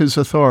oppose his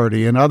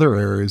authority in other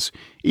areas,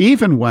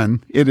 even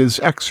when it is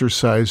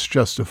exercised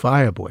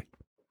justifiably.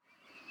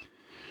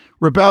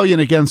 Rebellion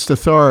against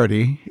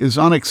authority is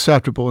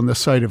unacceptable in the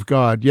sight of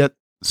God, yet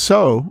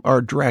so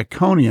are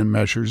draconian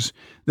measures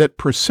that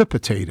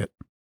precipitate it.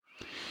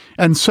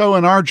 And so,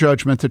 in our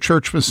judgment, the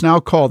Church must now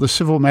call the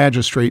civil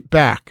magistrate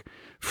back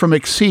from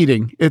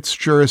exceeding its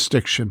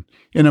jurisdiction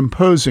in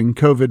imposing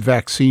COVID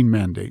vaccine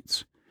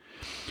mandates.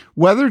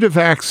 Whether to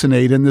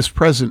vaccinate in this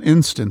present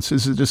instance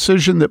is a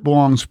decision that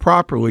belongs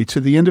properly to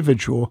the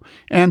individual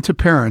and to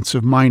parents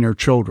of minor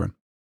children.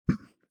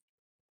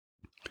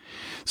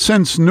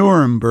 Since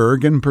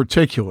Nuremberg in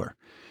particular,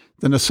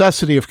 the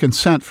necessity of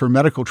consent for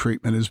medical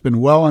treatment has been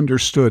well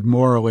understood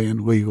morally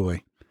and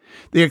legally.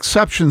 The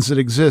exceptions that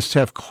exist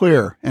have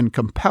clear and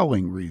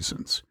compelling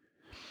reasons.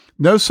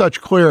 No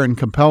such clear and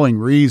compelling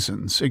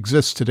reasons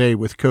exist today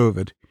with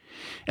COVID,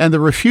 and the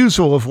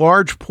refusal of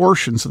large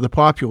portions of the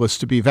populace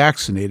to be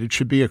vaccinated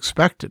should be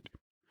expected.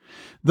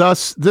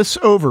 Thus, this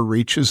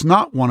overreach is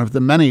not one of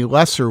the many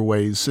lesser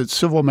ways that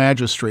civil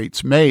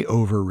magistrates may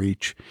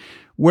overreach,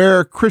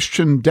 where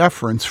Christian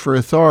deference for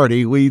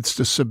authority leads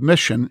to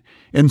submission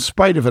in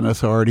spite of an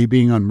authority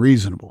being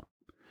unreasonable.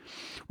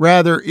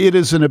 Rather, it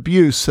is an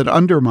abuse that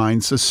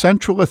undermines the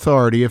central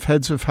authority of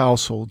heads of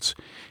households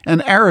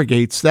and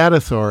arrogates that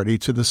authority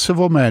to the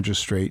civil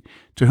magistrate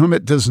to whom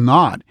it does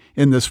not,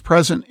 in this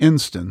present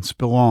instance,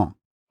 belong.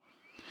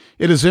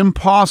 It is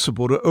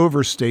impossible to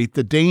overstate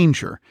the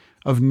danger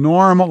of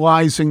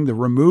normalizing the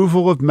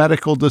removal of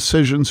medical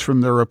decisions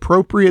from their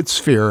appropriate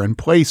sphere and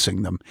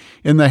placing them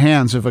in the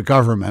hands of a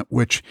government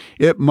which,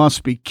 it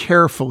must be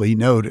carefully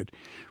noted,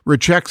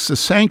 rejects the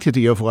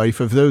sanctity of life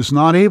of those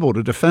not able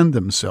to defend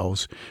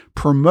themselves,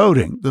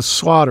 promoting the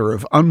slaughter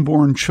of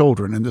unborn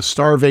children and the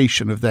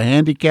starvation of the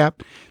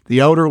handicapped, the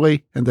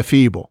elderly, and the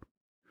feeble,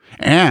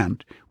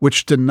 and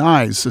which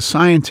denies the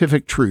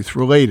scientific truth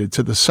related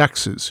to the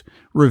sexes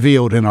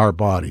revealed in our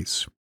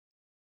bodies.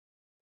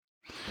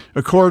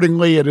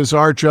 Accordingly, it is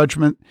our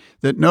judgment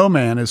that no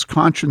man is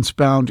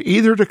conscience-bound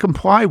either to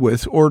comply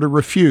with or to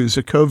refuse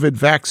a COVID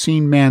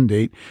vaccine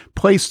mandate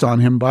placed on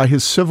him by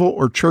his civil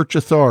or church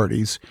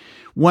authorities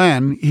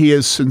when he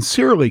is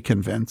sincerely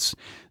convinced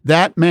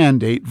that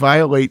mandate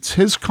violates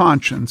his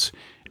conscience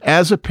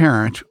as a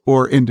parent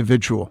or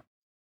individual.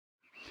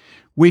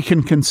 We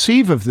can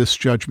conceive of this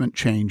judgment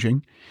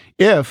changing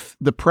if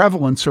the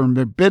prevalence or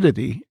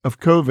morbidity of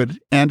COVID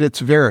and its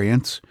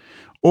variants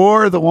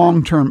or the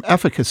long-term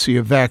efficacy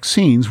of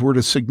vaccines were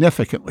to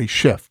significantly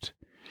shift.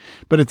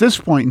 But at this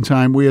point in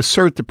time, we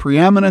assert the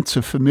preeminence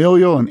of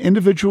familial and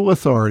individual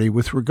authority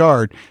with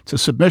regard to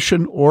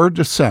submission or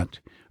dissent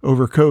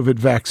over COVID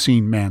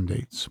vaccine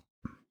mandates.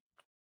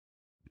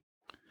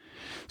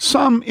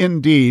 Some,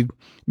 indeed,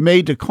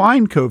 may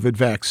decline COVID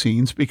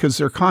vaccines because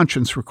their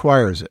conscience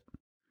requires it.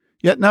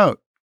 Yet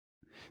note,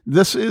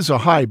 this is a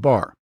high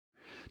bar.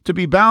 To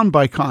be bound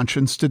by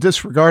conscience to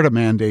disregard a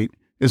mandate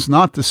is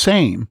not the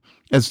same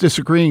as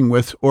disagreeing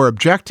with or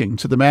objecting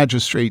to the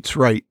magistrate's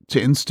right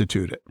to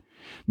institute it,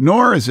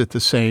 nor is it the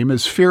same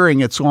as fearing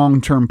its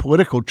long-term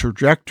political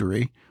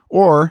trajectory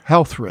or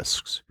health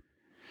risks.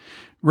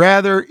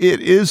 Rather,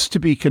 it is to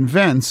be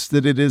convinced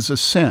that it is a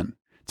sin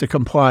to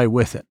comply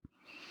with it.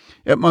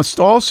 It must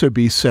also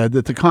be said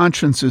that the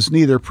conscience is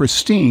neither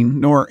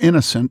pristine nor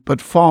innocent, but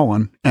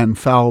fallen and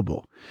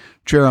fallible.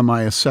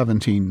 Jeremiah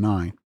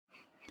 17:9.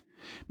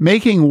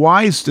 Making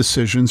wise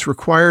decisions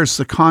requires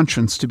the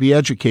conscience to be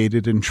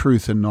educated in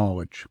truth and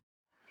knowledge.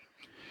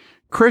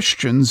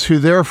 Christians who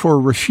therefore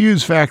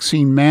refuse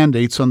vaccine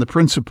mandates on the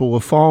principle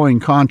of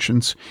following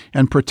conscience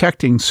and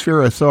protecting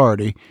sphere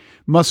authority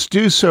must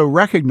do so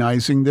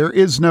recognizing there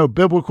is no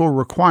biblical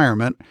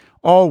requirement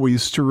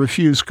always to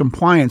refuse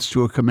compliance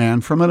to a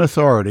command from an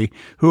authority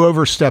who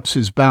oversteps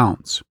his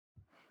bounds.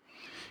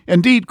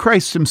 Indeed,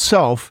 Christ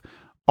himself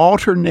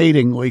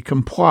alternatingly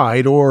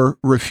complied or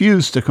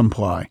refused to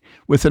comply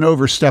with an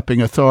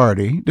overstepping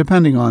authority,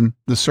 depending on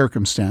the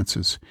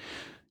circumstances.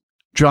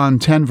 John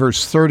 10,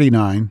 verse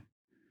 39,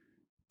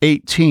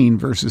 18,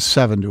 verses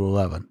 7 to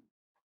 11.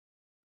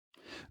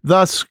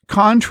 Thus,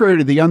 contrary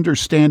to the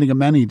understanding of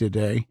many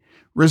today,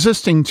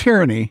 resisting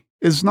tyranny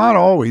is not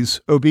always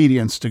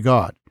obedience to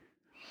God.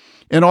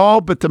 In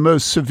all but the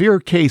most severe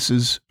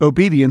cases,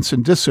 obedience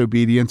and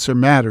disobedience are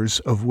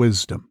matters of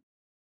wisdom.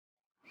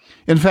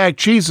 In fact,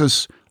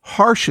 Jesus'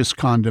 harshest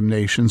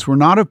condemnations were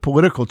not of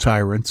political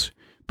tyrants,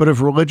 but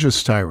of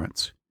religious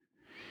tyrants.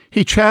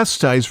 He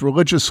chastised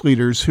religious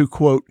leaders who,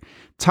 quote,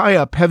 tie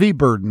up heavy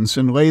burdens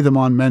and lay them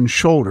on men's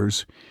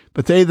shoulders,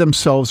 but they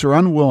themselves are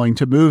unwilling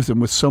to move them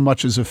with so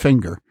much as a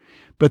finger,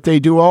 but they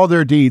do all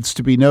their deeds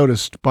to be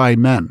noticed by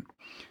men.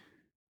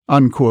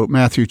 Unquote,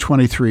 Matthew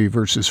 23,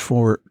 verses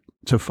 4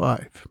 to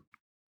 5.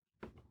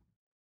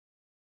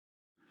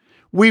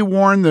 We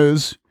warn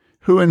those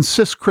who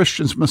insist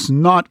Christians must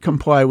not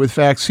comply with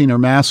vaccine or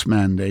mask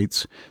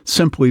mandates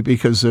simply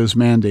because those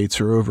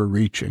mandates are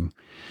overreaching,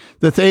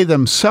 that they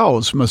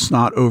themselves must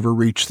not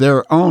overreach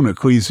their own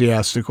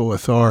ecclesiastical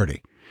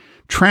authority,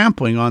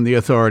 trampling on the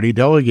authority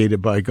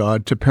delegated by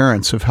God to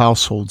parents of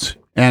households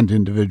and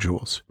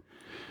individuals.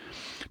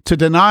 To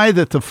deny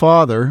that the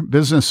father,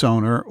 business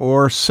owner,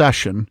 or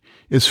session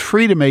is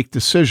free to make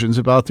decisions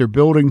about their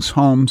buildings,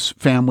 homes,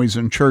 families,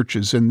 and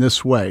churches in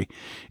this way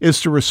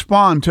is to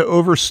respond to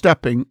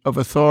overstepping of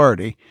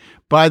authority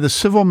by the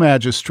civil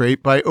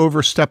magistrate by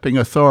overstepping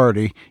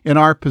authority in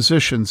our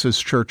positions as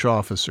church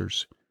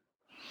officers.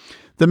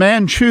 The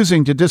man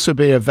choosing to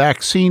disobey a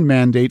vaccine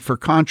mandate for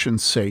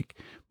conscience sake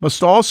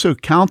must also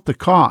count the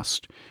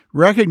cost,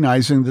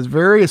 recognizing the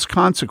various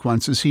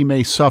consequences he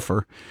may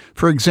suffer,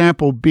 for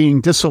example,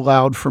 being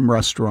disallowed from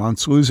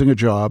restaurants, losing a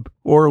job,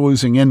 or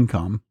losing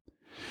income,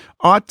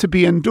 ought to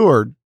be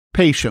endured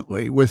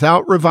patiently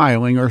without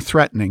reviling or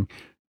threatening,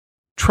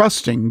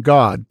 trusting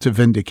God to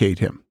vindicate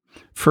him.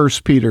 1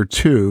 Peter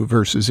 2,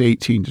 verses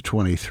 18 to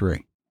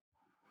 23.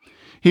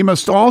 He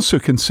must also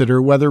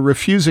consider whether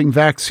refusing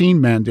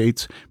vaccine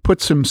mandates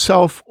puts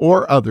himself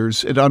or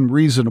others at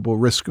unreasonable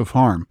risk of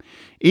harm,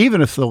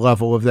 even if the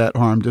level of that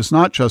harm does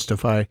not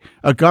justify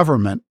a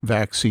government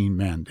vaccine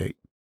mandate.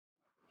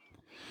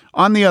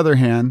 On the other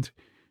hand,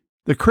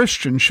 the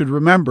Christian should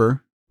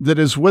remember that,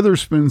 as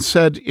Witherspoon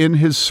said in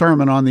his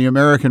sermon on the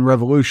American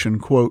Revolution,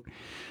 quote,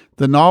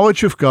 "The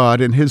knowledge of God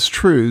and his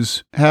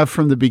truths have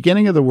from the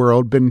beginning of the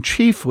world been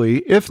chiefly,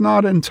 if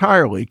not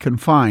entirely,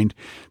 confined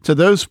to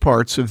those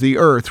parts of the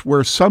earth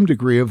where some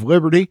degree of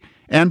liberty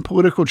and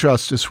political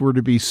justice were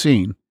to be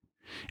seen,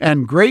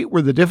 and great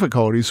were the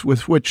difficulties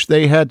with which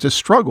they had to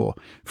struggle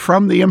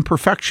from the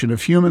imperfection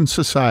of human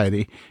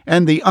society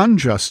and the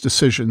unjust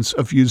decisions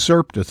of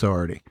usurped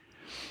authority.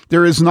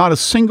 There is not a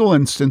single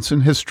instance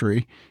in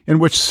history in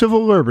which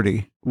civil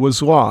liberty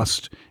was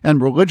lost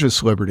and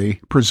religious liberty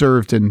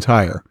preserved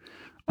entire."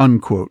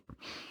 Unquote.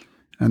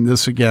 And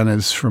this again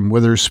is from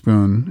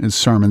Witherspoon, his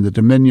sermon, The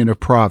Dominion of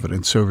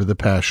Providence over the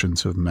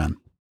Passions of Men.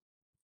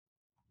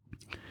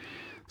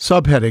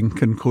 Subheading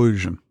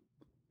Conclusion.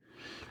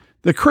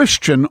 The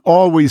Christian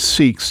always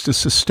seeks to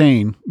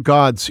sustain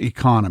God's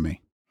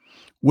economy,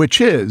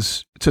 which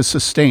is to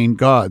sustain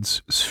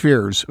God's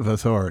spheres of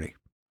authority.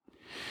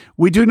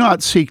 We do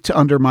not seek to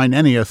undermine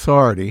any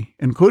authority,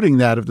 including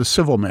that of the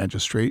civil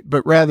magistrate,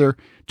 but rather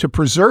to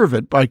preserve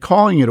it by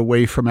calling it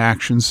away from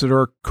actions that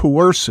are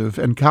coercive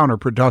and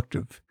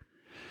counterproductive.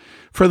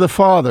 For the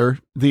father,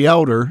 the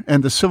elder,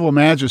 and the civil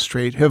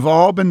magistrate have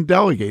all been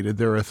delegated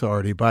their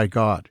authority by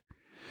God.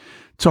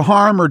 To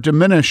harm or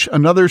diminish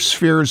another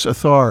sphere's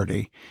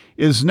authority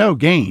is no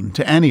gain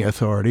to any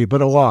authority,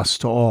 but a loss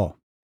to all.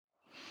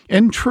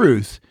 In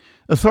truth,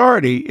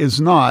 authority is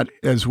not,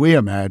 as we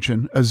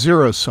imagine, a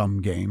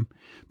zero-sum game,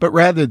 but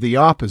rather the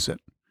opposite.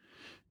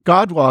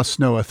 God lost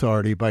no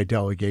authority by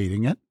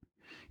delegating it.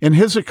 In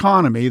his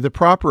economy, the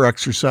proper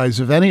exercise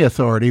of any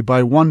authority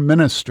by one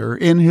minister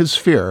in his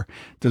sphere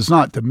does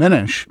not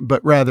diminish,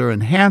 but rather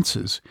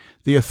enhances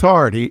the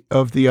authority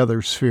of the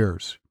other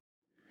spheres.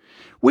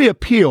 We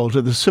appeal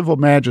to the civil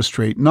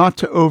magistrate not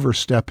to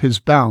overstep his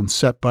bounds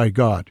set by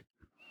God.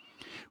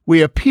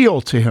 We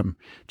appeal to him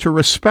to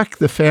respect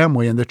the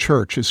family and the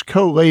church as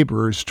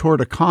co-laborers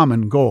toward a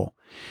common goal,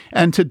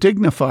 and to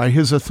dignify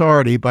his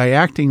authority by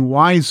acting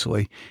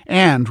wisely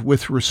and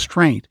with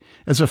restraint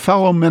as a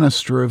fellow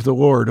minister of the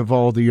Lord of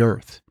all the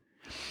earth.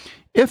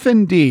 If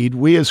indeed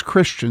we as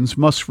Christians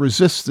must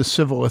resist the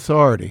civil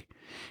authority,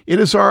 it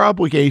is our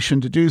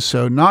obligation to do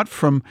so not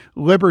from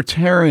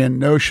libertarian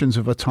notions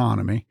of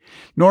autonomy,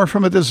 nor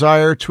from a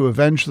desire to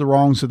avenge the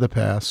wrongs of the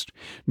past,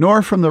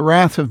 nor from the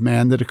wrath of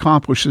man that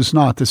accomplishes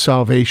not the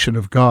salvation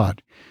of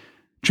God.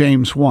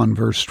 James 1,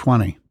 verse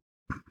 20.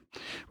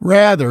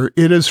 Rather,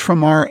 it is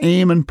from our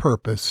aim and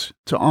purpose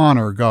to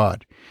honor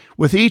God,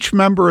 with each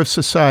member of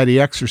society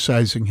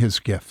exercising his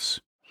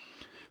gifts.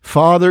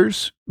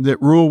 Fathers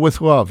that rule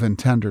with love and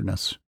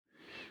tenderness,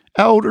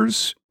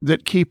 elders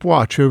that keep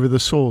watch over the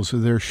souls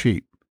of their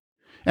sheep,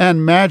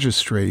 and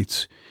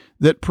magistrates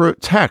that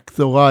protect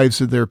the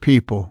lives of their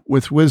people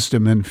with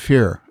wisdom and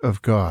fear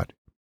of God.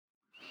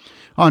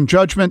 On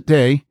Judgment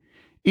Day,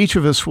 each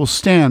of us will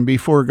stand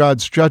before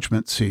God's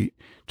judgment seat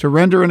to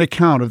render an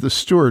account of the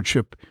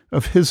stewardship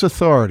of his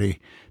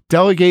authority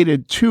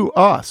delegated to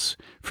us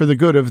for the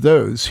good of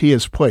those he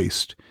has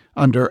placed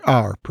under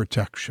our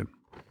protection.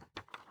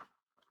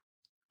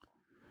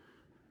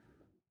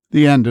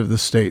 The end of the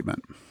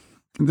statement.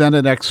 Then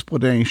an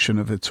explanation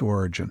of its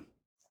origin.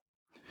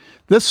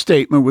 This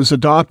statement was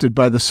adopted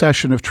by the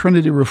session of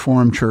Trinity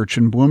Reformed Church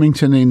in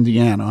Bloomington,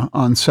 Indiana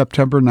on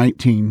September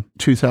 19,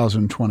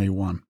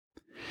 2021.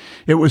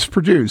 It was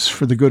produced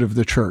for the good of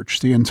the church.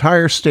 The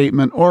entire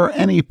statement or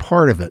any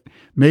part of it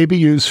may be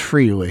used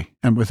freely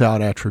and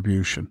without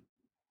attribution.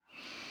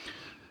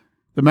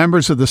 The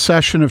members of the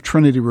session of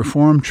Trinity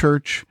Reformed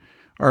Church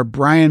are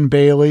Brian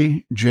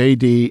Bailey,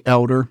 J.D.,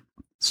 Elder,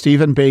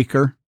 Stephen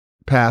Baker,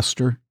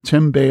 Pastor,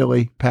 Tim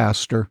Bailey,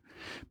 Pastor,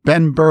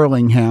 Ben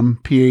Burlingham,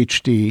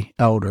 Ph.D.,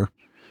 Elder,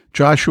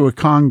 Joshua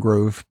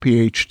Congrove,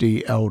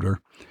 Ph.D., Elder,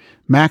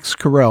 Max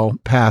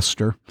Carell,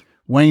 Pastor,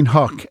 Wayne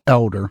Huck,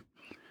 Elder,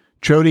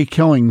 Jody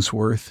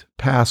Killingsworth,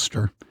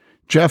 Pastor,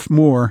 Jeff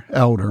Moore,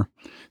 Elder,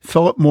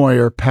 Philip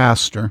Moyer,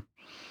 Pastor,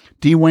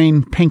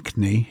 Dwayne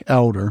Pinkney,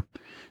 Elder,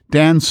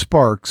 Dan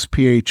Sparks,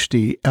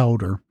 Ph.D.,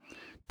 elder.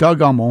 Doug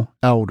Ummel,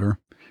 elder.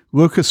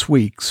 Lucas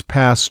Weeks,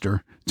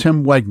 pastor.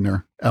 Tim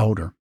Wegner,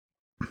 elder.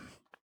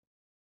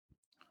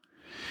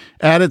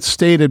 At its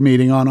stated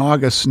meeting on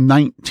August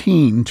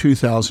 19,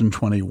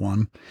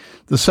 2021,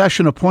 the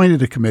session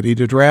appointed a committee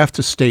to draft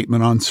a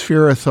statement on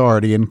sphere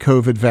authority and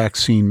COVID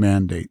vaccine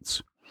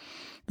mandates.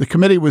 The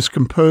committee was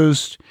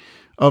composed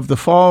of the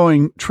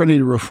following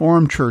Trinity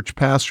Reformed Church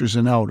pastors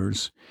and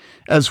elders,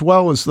 as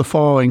well as the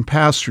following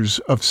pastors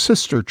of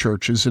sister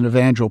churches in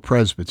Evangel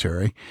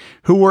Presbytery,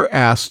 who were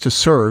asked to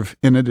serve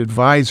in an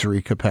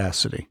advisory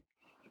capacity.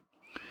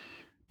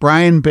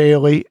 Brian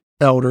Bailey,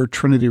 elder,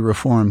 Trinity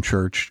Reformed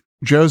Church.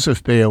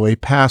 Joseph Bailey,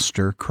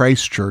 pastor,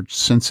 Christ Church,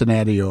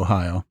 Cincinnati,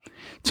 Ohio.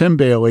 Tim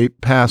Bailey,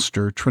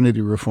 pastor,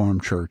 Trinity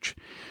Reformed Church.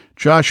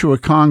 Joshua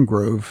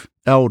Congrove,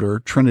 elder,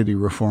 Trinity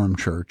Reformed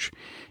Church.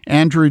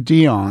 Andrew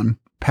Dion,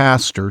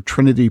 pastor,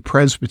 Trinity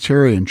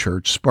Presbyterian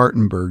Church,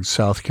 Spartanburg,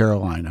 South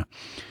Carolina.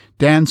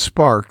 Dan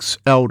Sparks,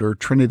 elder,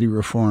 Trinity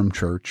Reformed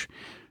Church.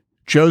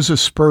 Joseph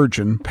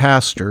Spurgeon,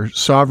 pastor,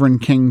 Sovereign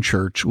King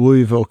Church,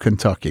 Louisville,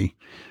 Kentucky.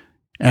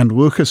 And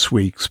Lucas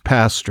Weeks,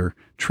 pastor,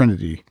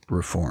 Trinity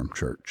Reformed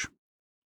Church.